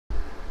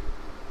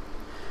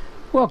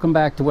Welcome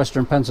back to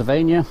Western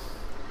Pennsylvania.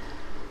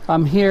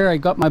 I'm here, I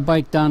got my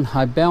bike done,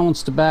 I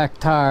balanced the back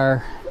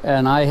tire,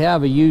 and I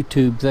have a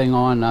YouTube thing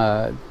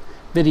on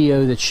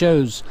video that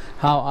shows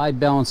how I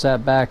balance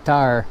that back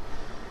tire.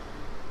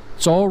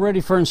 It's all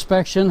ready for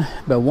inspection,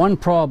 but one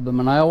problem,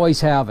 and I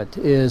always have it,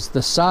 is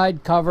the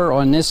side cover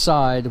on this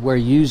side where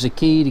you use a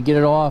key to get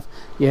it off.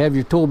 You have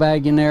your tool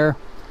bag in there.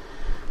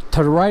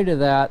 To the right of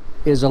that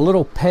is a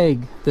little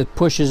peg that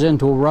pushes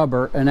into a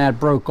rubber, and that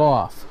broke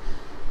off.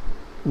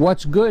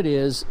 What's good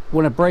is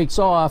when it breaks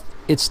off,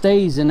 it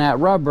stays in that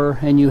rubber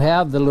and you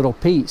have the little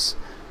piece.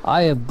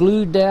 I have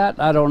glued that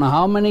I don't know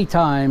how many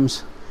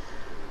times,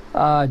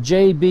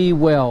 JB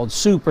Weld,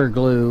 super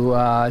glue,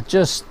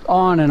 just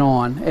on,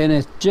 and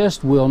it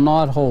just will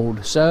not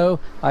hold. So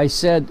I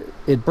said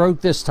it broke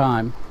this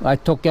time. I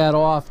took that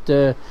off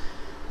to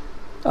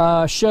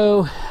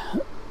show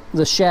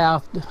the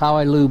shaft how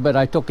I lube it.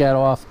 I took that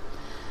off.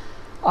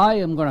 I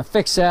am going to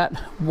fix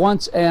that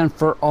once and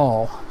for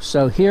all.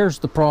 So here's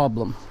the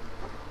problem.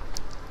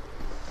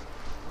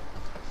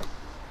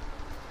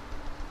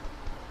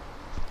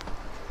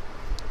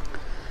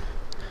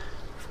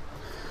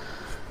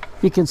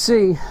 You can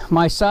see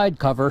my side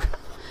cover,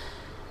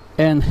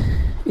 and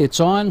it's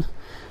on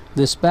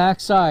this back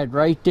side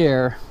right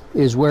there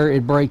is where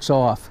it breaks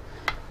off.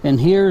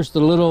 And here's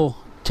the little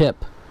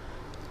tip.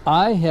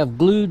 I have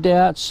glued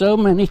that so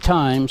many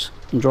times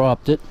and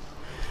dropped it.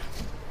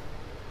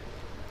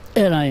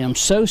 And I am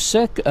so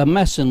sick of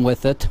messing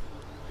with it.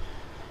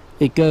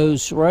 It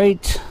goes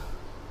right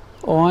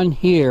on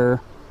here.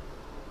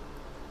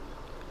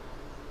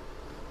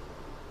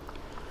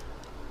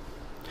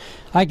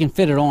 I can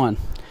fit it on.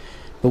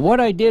 But what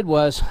I did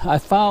was I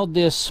filed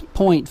this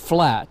point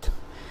flat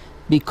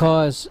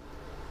because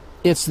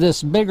it's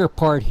this bigger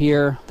part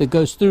here that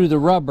goes through the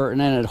rubber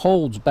and then it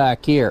holds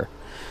back here.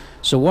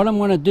 So what I'm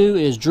going to do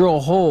is drill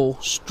a hole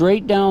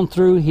straight down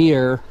through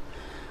here.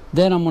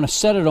 Then I'm going to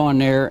set it on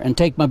there and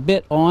take my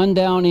bit on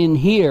down in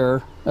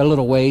here a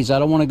little ways. I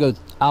don't want to go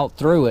out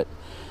through it.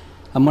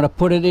 I'm going to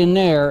put it in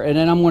there, and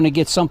then I'm going to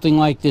get something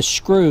like this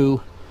screw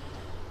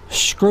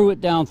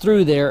it down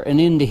through there and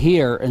into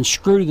here and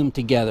screw them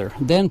together.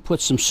 Then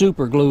put some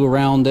super glue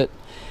around it,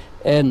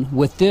 and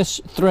with this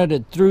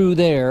threaded through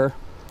there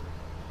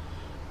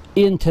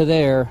into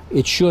there,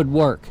 it should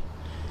work.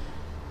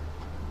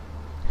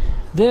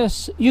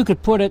 This, you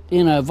could put it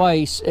in a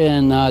vise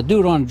and do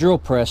it on a drill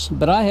press,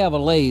 but I have a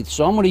lathe,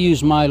 so I'm going to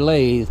use my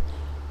lathe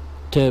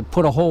to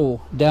put a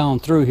hole down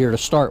through here to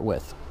start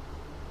with.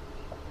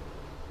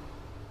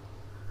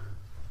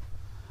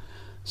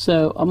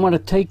 So I'm going to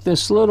take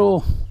this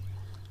little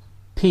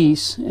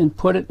piece and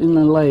put it in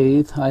the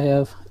lathe I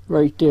have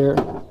right there,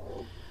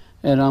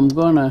 and I'm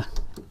going to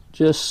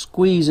just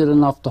squeeze it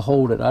enough to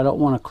hold it. I don't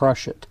want to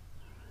crush it.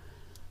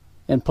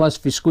 And plus,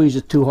 if you squeeze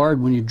it too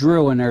hard, when you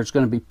drill in there, it's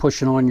going to be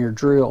pushing on your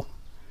drill.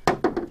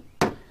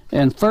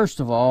 And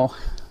first of all,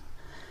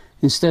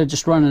 instead of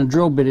just running a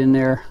drill bit in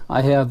there,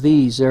 I have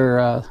these.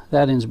 That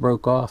end's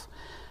broke off.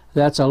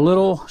 That's a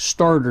little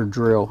starter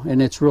drill,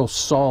 and it's real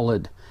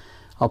solid.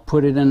 I'll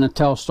put it in the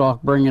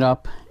tailstock, bring it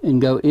up,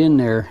 and go in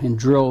there and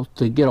drill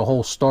to get a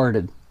hole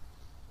started.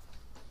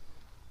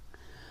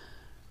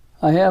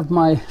 I have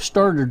my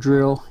starter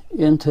drill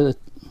into the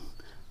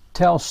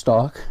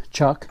tailstock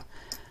chuck.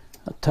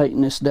 I'll tighten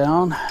this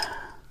down,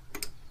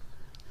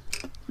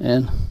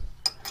 and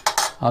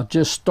I'll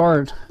just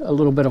start a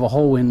little bit of a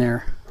hole in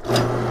there.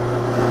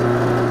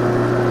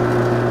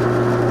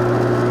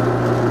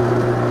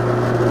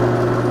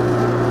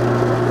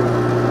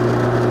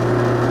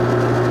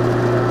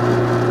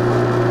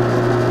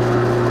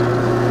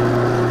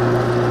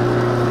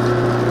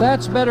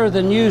 That's better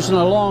than using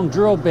a long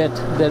drill bit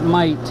that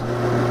might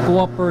go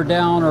up or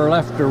down or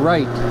left or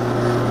right.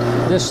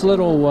 This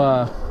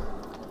little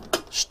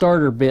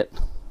starter bit,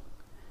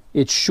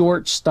 it's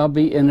short,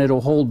 stubby, and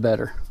it'll hold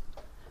better.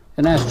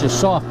 And that's just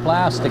soft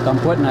plastic I'm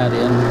putting that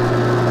in.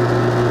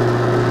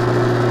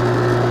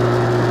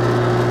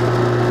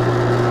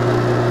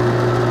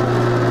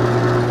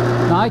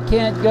 Now I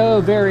can't go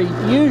very,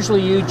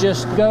 usually you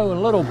just go a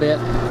little bit,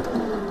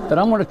 but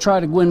I'm going to try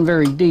to go in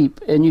very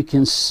deep. And you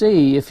can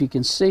see, if you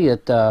can see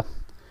it, the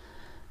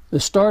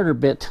starter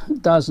bit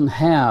doesn't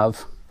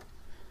have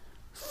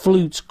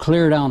flutes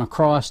clear down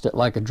across it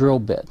like a drill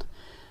bit.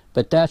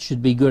 But that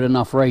should be good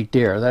enough right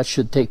there. That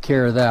should take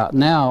care of that.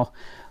 Now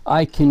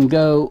I can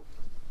go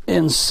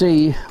and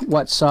see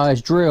what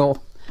size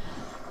drill.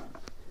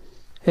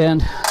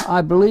 And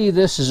I believe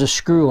this is a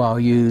screw I'll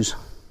use.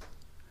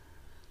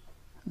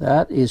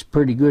 That is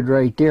pretty good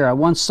right there. I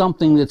want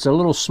something that's a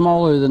little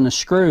smaller than the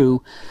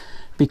screw,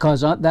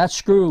 because that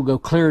screw will go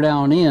clear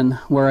down in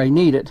where I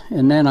need it,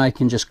 and then I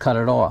can just cut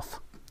it off.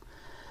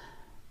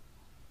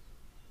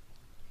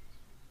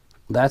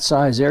 That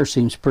size there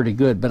seems pretty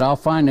good, but I'll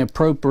find an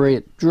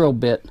appropriate drill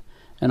bit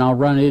and I'll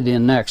run it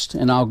in next,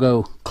 and I'll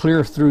go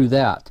clear through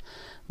that.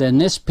 Then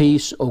this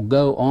piece will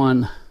go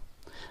on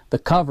the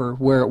cover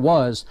where it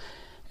was,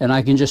 and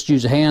I can just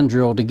use a hand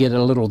drill to get it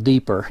a little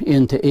deeper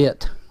into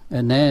it,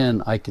 and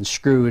then I can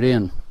screw it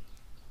in.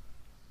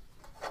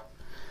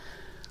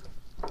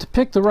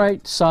 pick the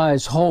right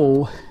size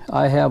hole,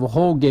 I have a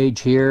hole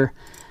gauge here,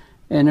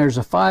 and there's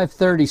a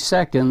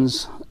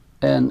 5/32,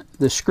 and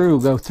the screw will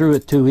go through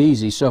it too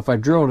easy, so if I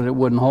drilled it, it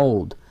wouldn't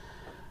hold.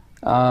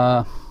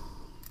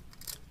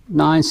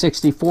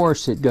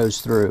 9/64 it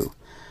goes through.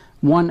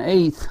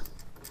 1/8,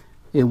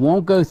 it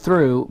won't go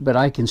through, but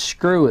I can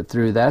screw it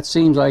through. That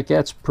seems like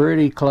that's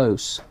pretty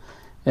close.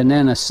 And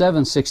then a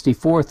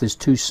 7/64 is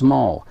too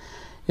small.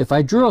 If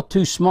I drill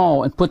too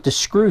small and put the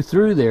screw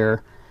through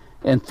there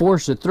and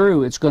force it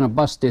through, it's going to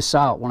bust this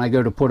out when I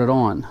go to put it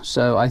on.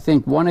 So I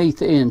think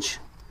 1/8 inch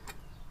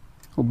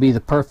will be the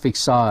perfect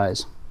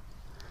size.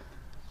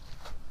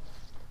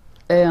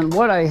 And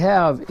what I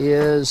have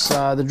is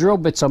the drill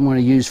bits I'm going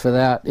to use for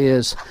that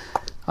is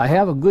I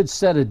have a good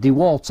set of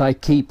DeWalt's I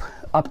keep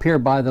up here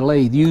by the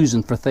lathe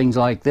using for things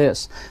like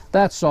this.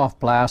 That's soft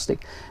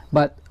plastic,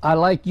 but I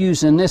like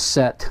using this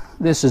set.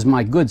 This is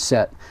my good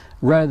set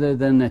rather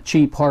than the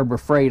cheap Harbor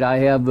Freight. I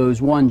have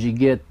those ones you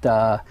get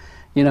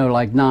you know,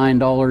 like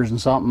 $9 and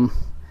something,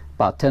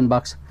 about 10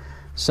 bucks.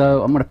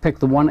 So I'm going to pick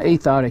the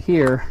 1/8 out of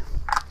here,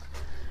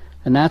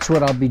 and that's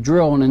what I'll be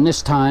drilling, and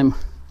this time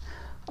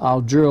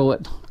I'll drill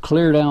it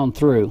clear down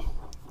through.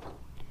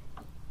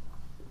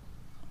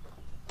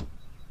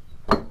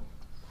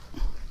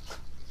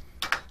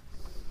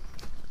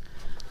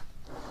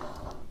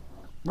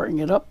 Bring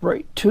it up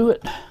right to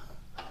it.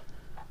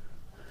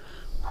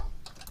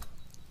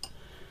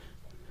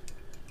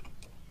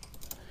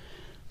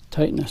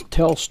 Tighten the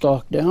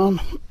tailstock down.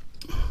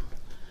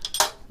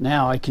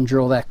 Now I can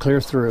drill that clear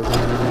through.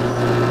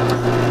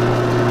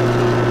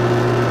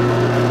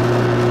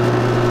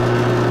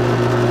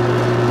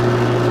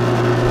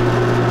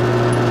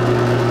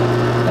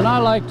 And I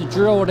like to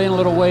drill it in a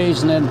little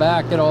ways and then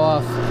back it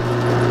off.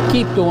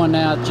 Keep doing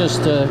that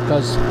just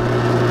because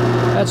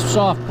that's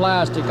soft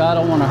plastic. I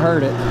don't want to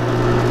hurt it.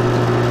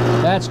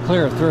 That's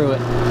clear through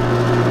it.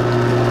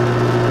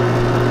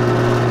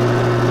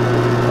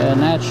 And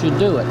that should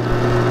do it.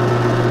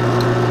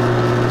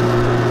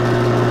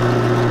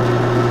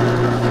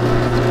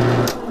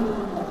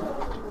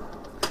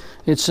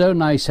 It's so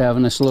nice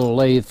having this little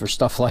lathe for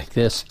stuff like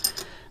this.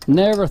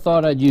 Never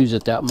thought I'd use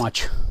it that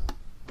much.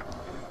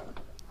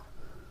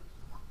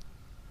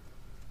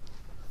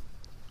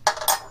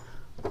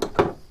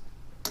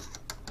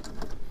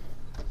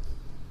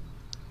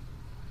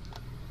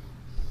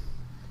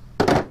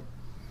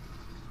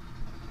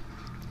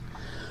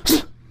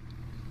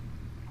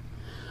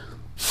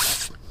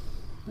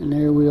 And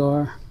there we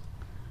are.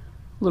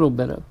 A little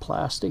bit of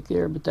plastic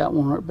there, but that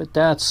won't hurt. But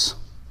that's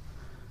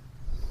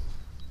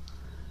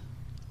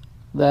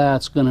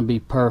going to be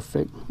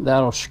perfect.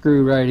 That'll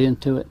screw right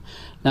into it.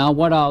 Now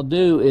what I'll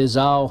do is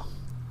I'll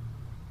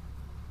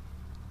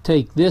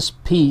take this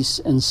piece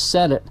and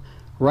set it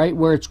right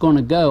where it's going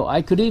to go.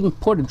 I could even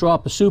put a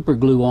drop of super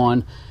glue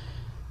on,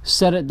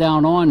 set it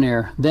down on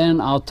there. Then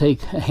I'll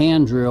take a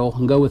hand drill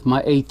and go with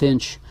my 1/8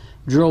 inch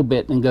drill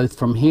bit and go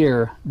from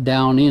here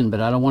down in, but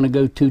I don't want to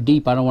go too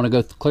deep. I don't want to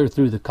go clear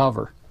through the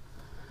cover.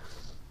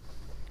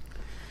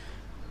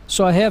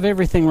 So I have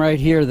everything right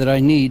here that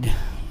I need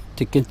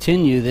to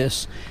continue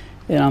this,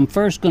 and I'm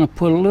first going to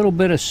put a little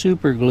bit of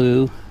super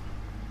glue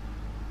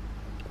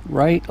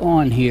right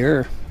on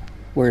here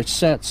where it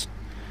sets,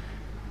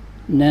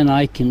 and then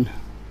I can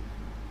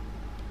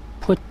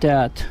put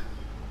that,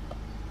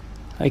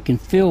 I can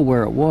feel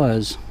where it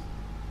was.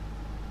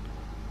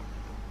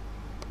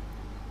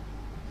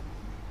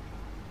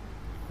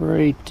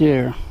 Right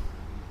there.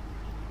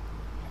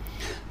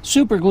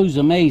 Super glue's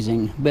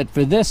amazing, but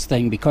for this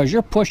thing, because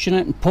you're pushing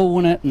it and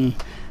pulling it and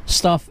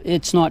stuff,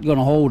 it's not going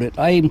to hold it.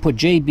 I even put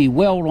JB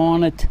weld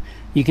on it.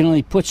 You can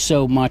only put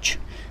so much.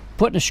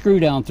 Putting a screw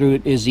down through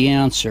it is the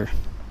answer.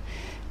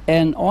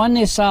 And on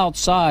this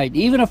outside,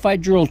 even if I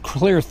drilled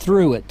clear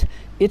through it,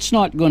 it's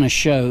not going to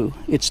show.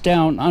 It's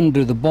down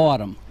under the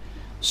bottom.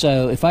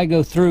 So if I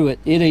go through it,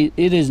 it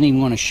isn't even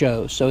going to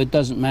show, so it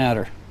doesn't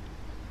matter.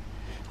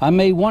 I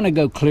may want to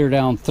go clear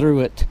down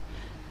through it.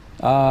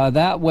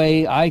 That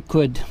way I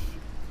could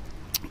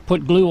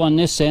put glue on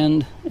this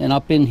end and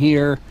up in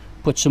here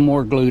put some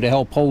more glue to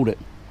help hold it.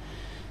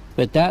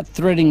 But that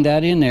threading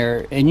that in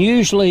there, and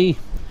usually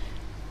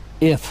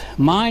if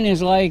mine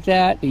is like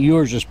that,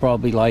 yours is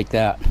probably like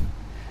that.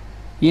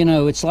 You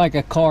know, it's like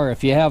a car.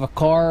 If you have a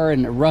car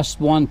and it rusts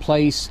one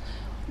place,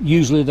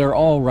 usually they're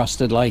all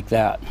rusted like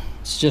that.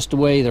 It's just the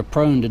way they're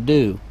prone to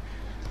do.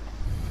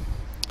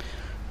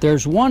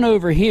 There's one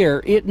over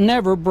here, it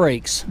never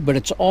breaks, but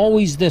it's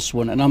always this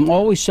one, and I'm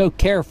always so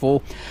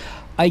careful.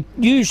 I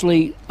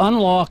usually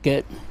unlock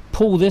it,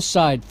 pull this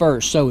side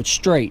first so it's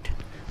straight.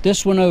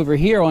 This one over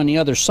here on the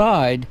other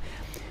side,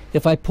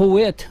 if I pull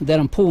it, then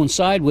I'm pulling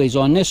sideways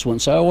on this one,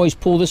 so I always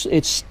pull this.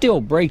 It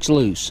still breaks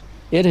loose.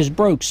 It has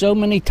broke so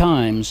many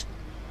times.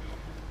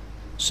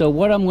 So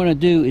what I'm going to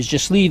do is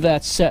just leave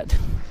that set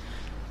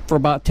for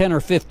about 10 or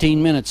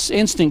 15 minutes.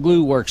 Instant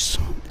glue works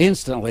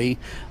instantly,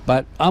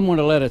 but I'm going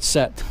to let it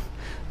set.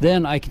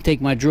 Then I can take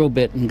my drill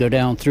bit and go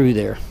down through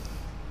there.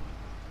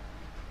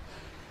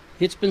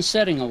 It's been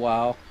setting a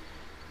while,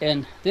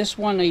 and this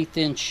 1/8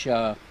 inch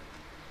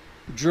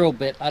drill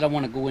bit, I don't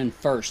want to go in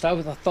first. I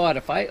would have thought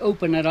if I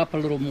open it up a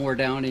little more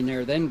down in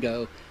there, then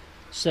go.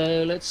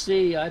 So let's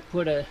see, I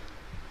put a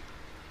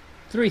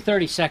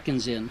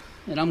 3/32 in,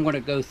 and I'm going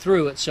to go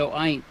through it so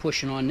I ain't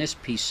pushing on this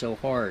piece so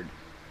hard.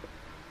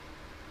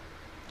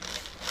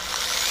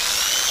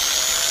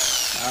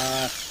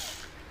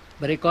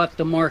 But it got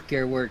the mark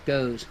there where it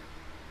goes.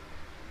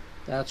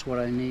 That's what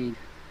I need.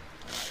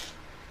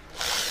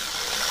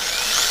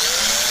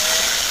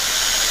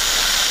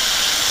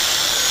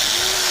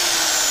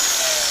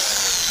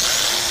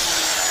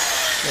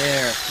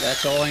 There,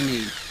 that's all I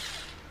need.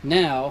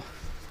 Now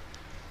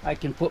I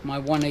can put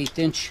my 1/8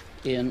 inch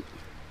in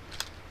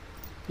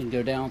and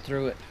go down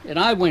through it. And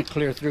I went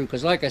clear through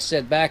because, like I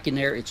said, back in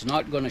there it's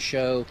not going to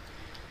show.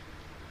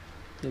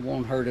 It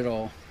won't hurt at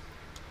all.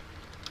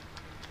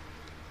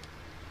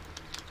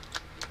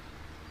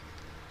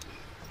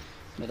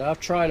 But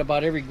I've tried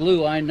about every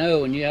glue I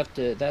know, and you have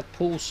to, that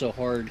pulls so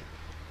hard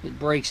it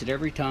breaks it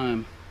every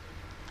time.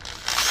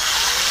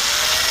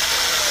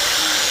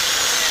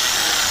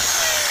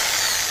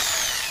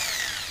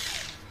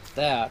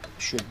 That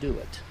should do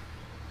it.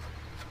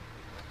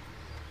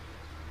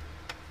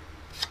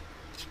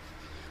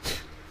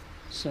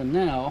 So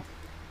now,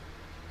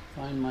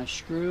 find my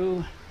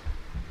screw,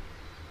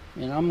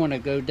 and I'm going to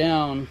go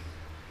down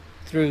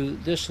through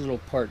this little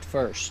part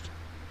first.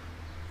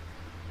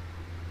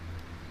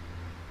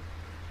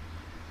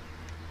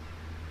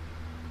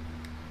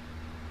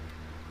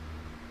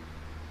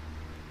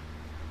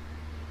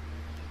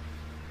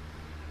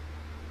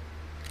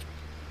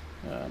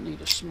 I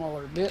need a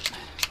smaller bit.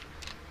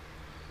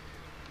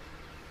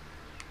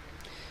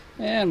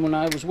 And when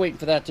I was waiting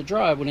for that to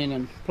dry, I went in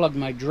and plugged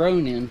my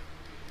drone in.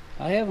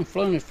 I haven't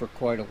flown it for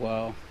quite a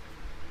while,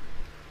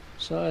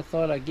 so I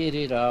thought I'd get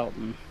it out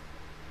and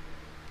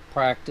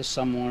practice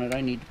some on it.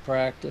 I need to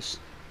practice.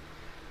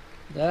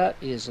 That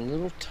is a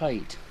little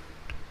tight.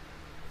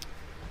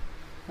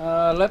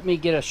 Let me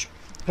get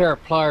a pair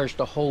of pliers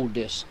to hold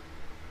this.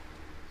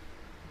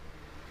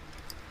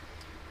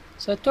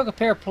 So I took a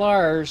pair of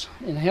pliers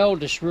and held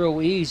this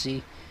real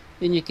easy,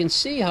 and you can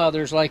see how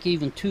there's like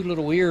even two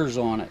little ears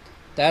on it.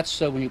 That's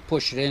so when you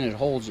push it in, it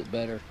holds it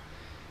better.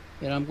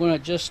 And I'm going to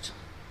just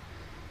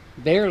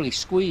barely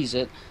squeeze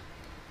it,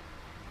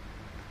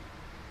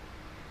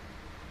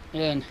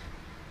 and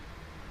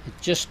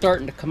it's just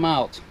starting to come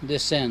out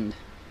this end.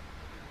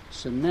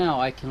 So now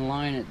I can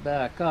line it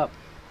back up,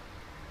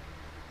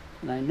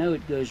 and I know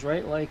it goes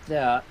right like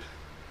that.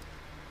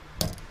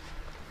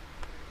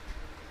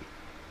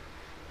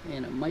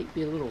 And it might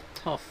be a little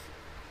tough.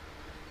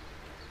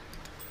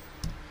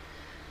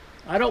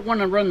 I don't want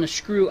to run the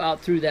screw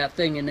out through that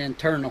thing and then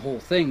turn the whole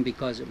thing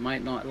because it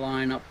might not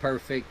line up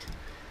perfect.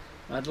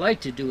 I'd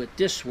like to do it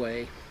this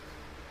way.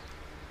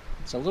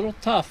 It's a little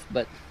tough,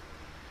 but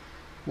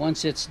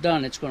once it's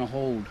done, it's going to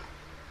hold.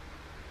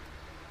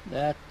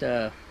 That's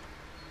a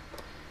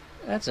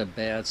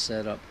bad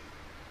setup.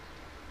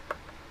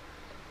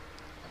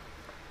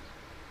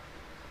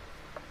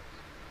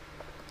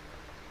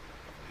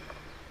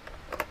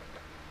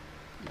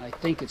 I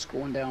think it's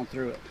going down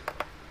through it.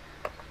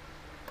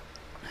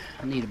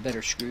 I need a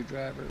better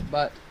screwdriver,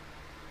 but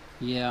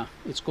yeah,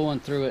 it's going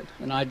through it,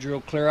 and I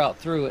drilled clear out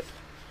through it.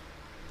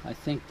 I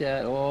think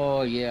that,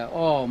 oh yeah,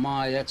 oh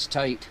my, that's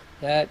tight.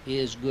 That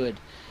is good.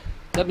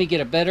 Let me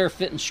get a better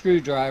fitting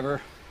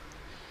screwdriver,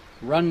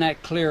 run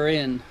that clear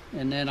in,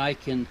 and then I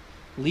can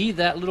leave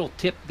that little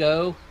tip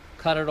go,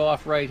 cut it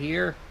off right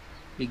here,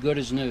 be good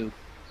as new.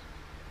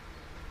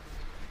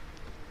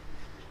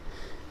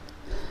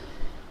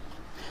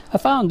 I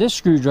found this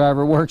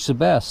screwdriver works the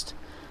best.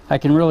 I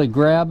can really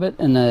grab it,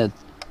 and the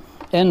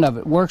end of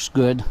it works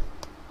good,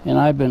 and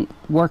I've been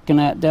working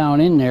that down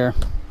in there,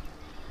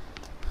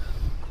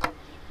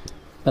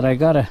 but I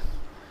gotta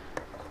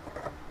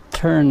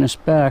turn this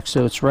back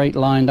so it's right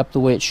lined up the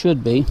way it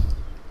should be.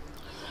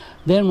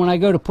 Then when I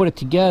go to put it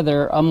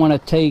together, I'm going to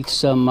take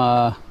some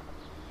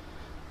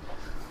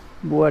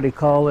what do you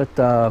call it,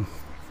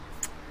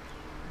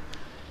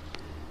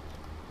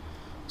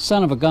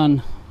 son of a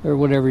gun or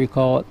whatever you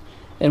call it,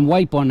 and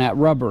wipe on that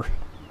rubber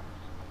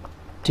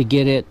to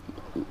get it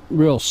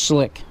real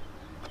slick,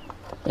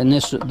 and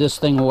this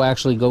thing will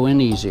actually go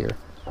in easier.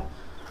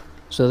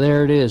 So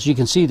there it is. You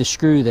can see the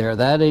screw there.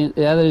 That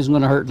isn't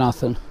going to hurt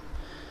nothing.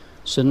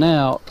 So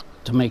now,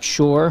 to make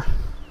sure,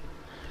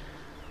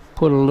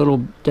 put a little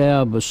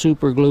dab of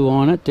super glue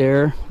on it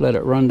there, let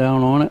it run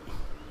down on it,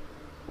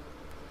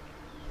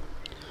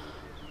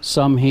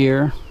 some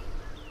here.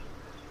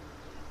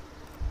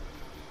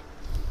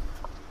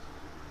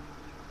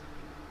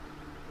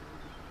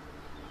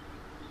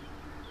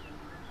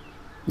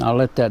 Now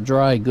let that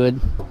dry good.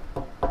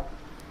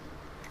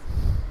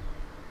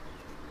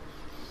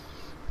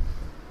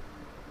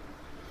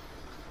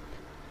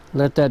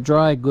 Let that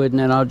dry good, and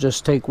then I'll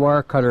just take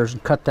wire cutters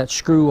and cut that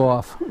screw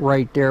off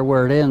right there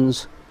where it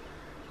ends,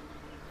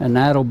 and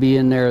that'll be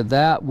in there.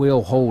 That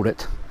will hold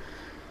it,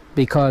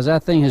 because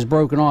that thing has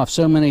broken off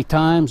so many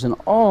times, and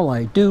all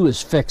I do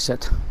is fix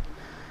it.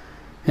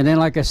 And then,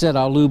 like I said,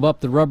 I'll lube up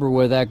the rubber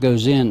where that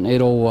goes in.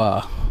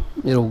 It'll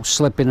it'll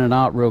slip in and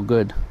out real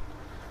good.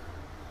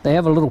 They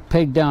have a little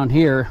peg down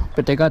here,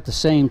 but they got the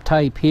same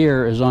type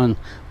here as on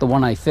the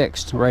one I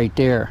fixed right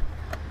there.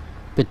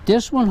 But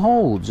this one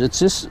holds. It's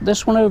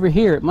this one over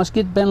here. It must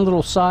get bent a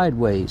little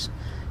sideways.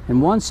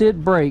 And once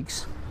it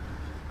breaks,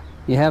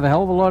 you have a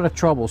hell of a lot of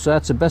trouble. So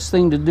that's the best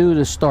thing to do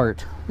to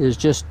start, is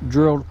just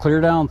drill clear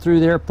down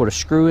through there, put a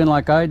screw in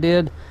like I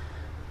did,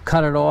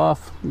 cut it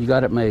off, you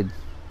got it made.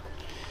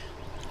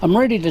 I'm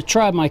ready to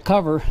try my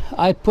cover.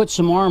 I put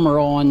some armor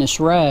on this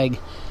rag,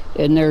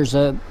 and there's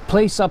a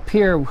place up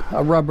here,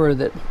 a rubber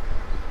that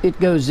it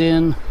goes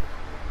in,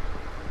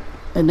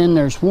 and then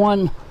there's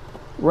one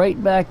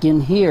right back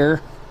in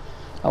here.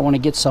 I want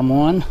to get some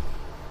on,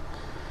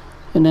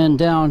 and then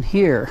down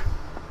here.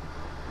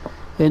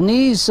 And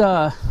these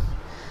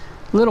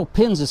little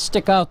pins that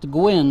stick out to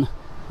go in,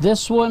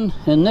 this one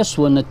and this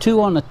one, the two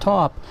on the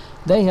top,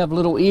 they have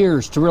little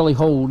ears to really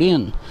hold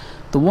in.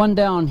 The one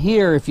down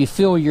here, if you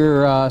feel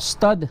your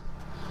stud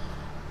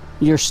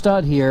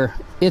here,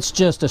 it's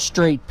just a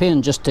straight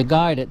pin just to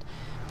guide it,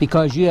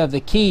 because you have the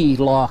key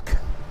lock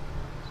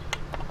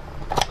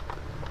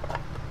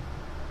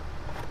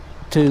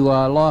to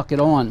lock it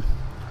on.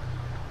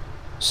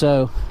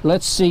 So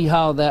let's see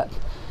how that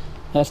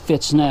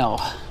fits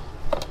now.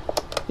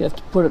 You have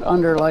to put it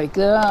under like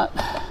that.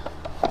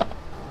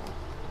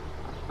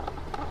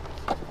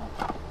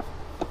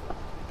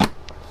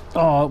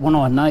 Oh, it went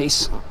on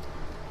nice.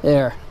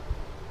 There.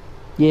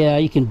 Yeah,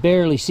 you can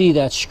barely see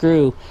that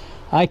screw.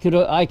 I could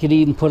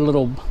even put a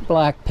little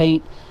black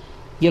paint,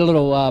 get a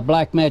little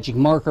black magic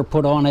marker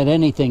put on it,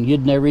 anything.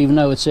 You'd never even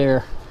know it's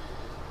there.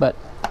 But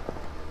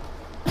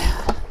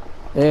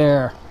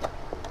there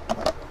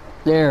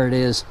it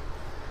is.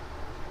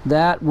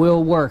 That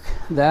will work.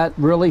 That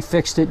really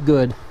fixed it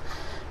good.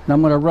 And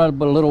I'm going to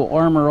rub a little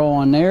armor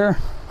on there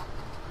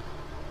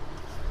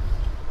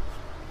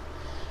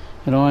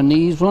and on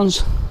these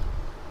ones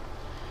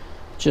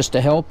just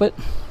to help it.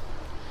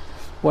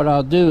 What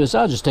I'll do is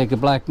I'll just take a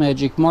black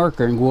magic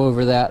marker and go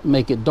over that,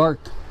 make it dark,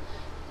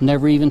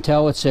 never even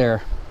tell it's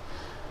there.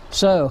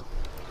 So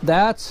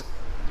that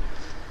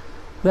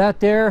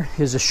there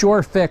is a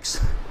sure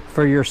fix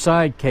for your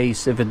side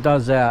case if it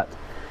does that.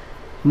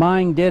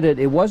 Mine did it.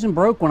 It wasn't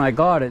broke when I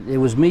got it. It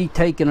was me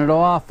taking it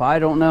off. I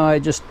don't know, I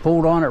just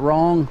pulled on it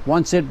wrong.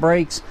 Once it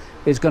breaks,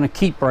 it's going to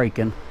keep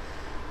breaking.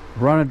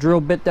 Run a drill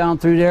bit down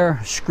through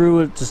there, screw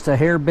it just a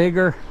hair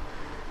bigger.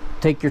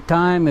 Take your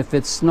time. If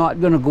it's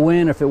not going to go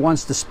in, if it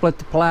wants to split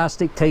the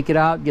plastic, take it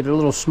out, get a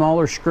little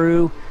smaller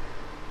screw,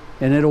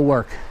 and it'll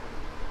work.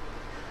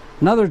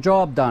 Another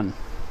job done.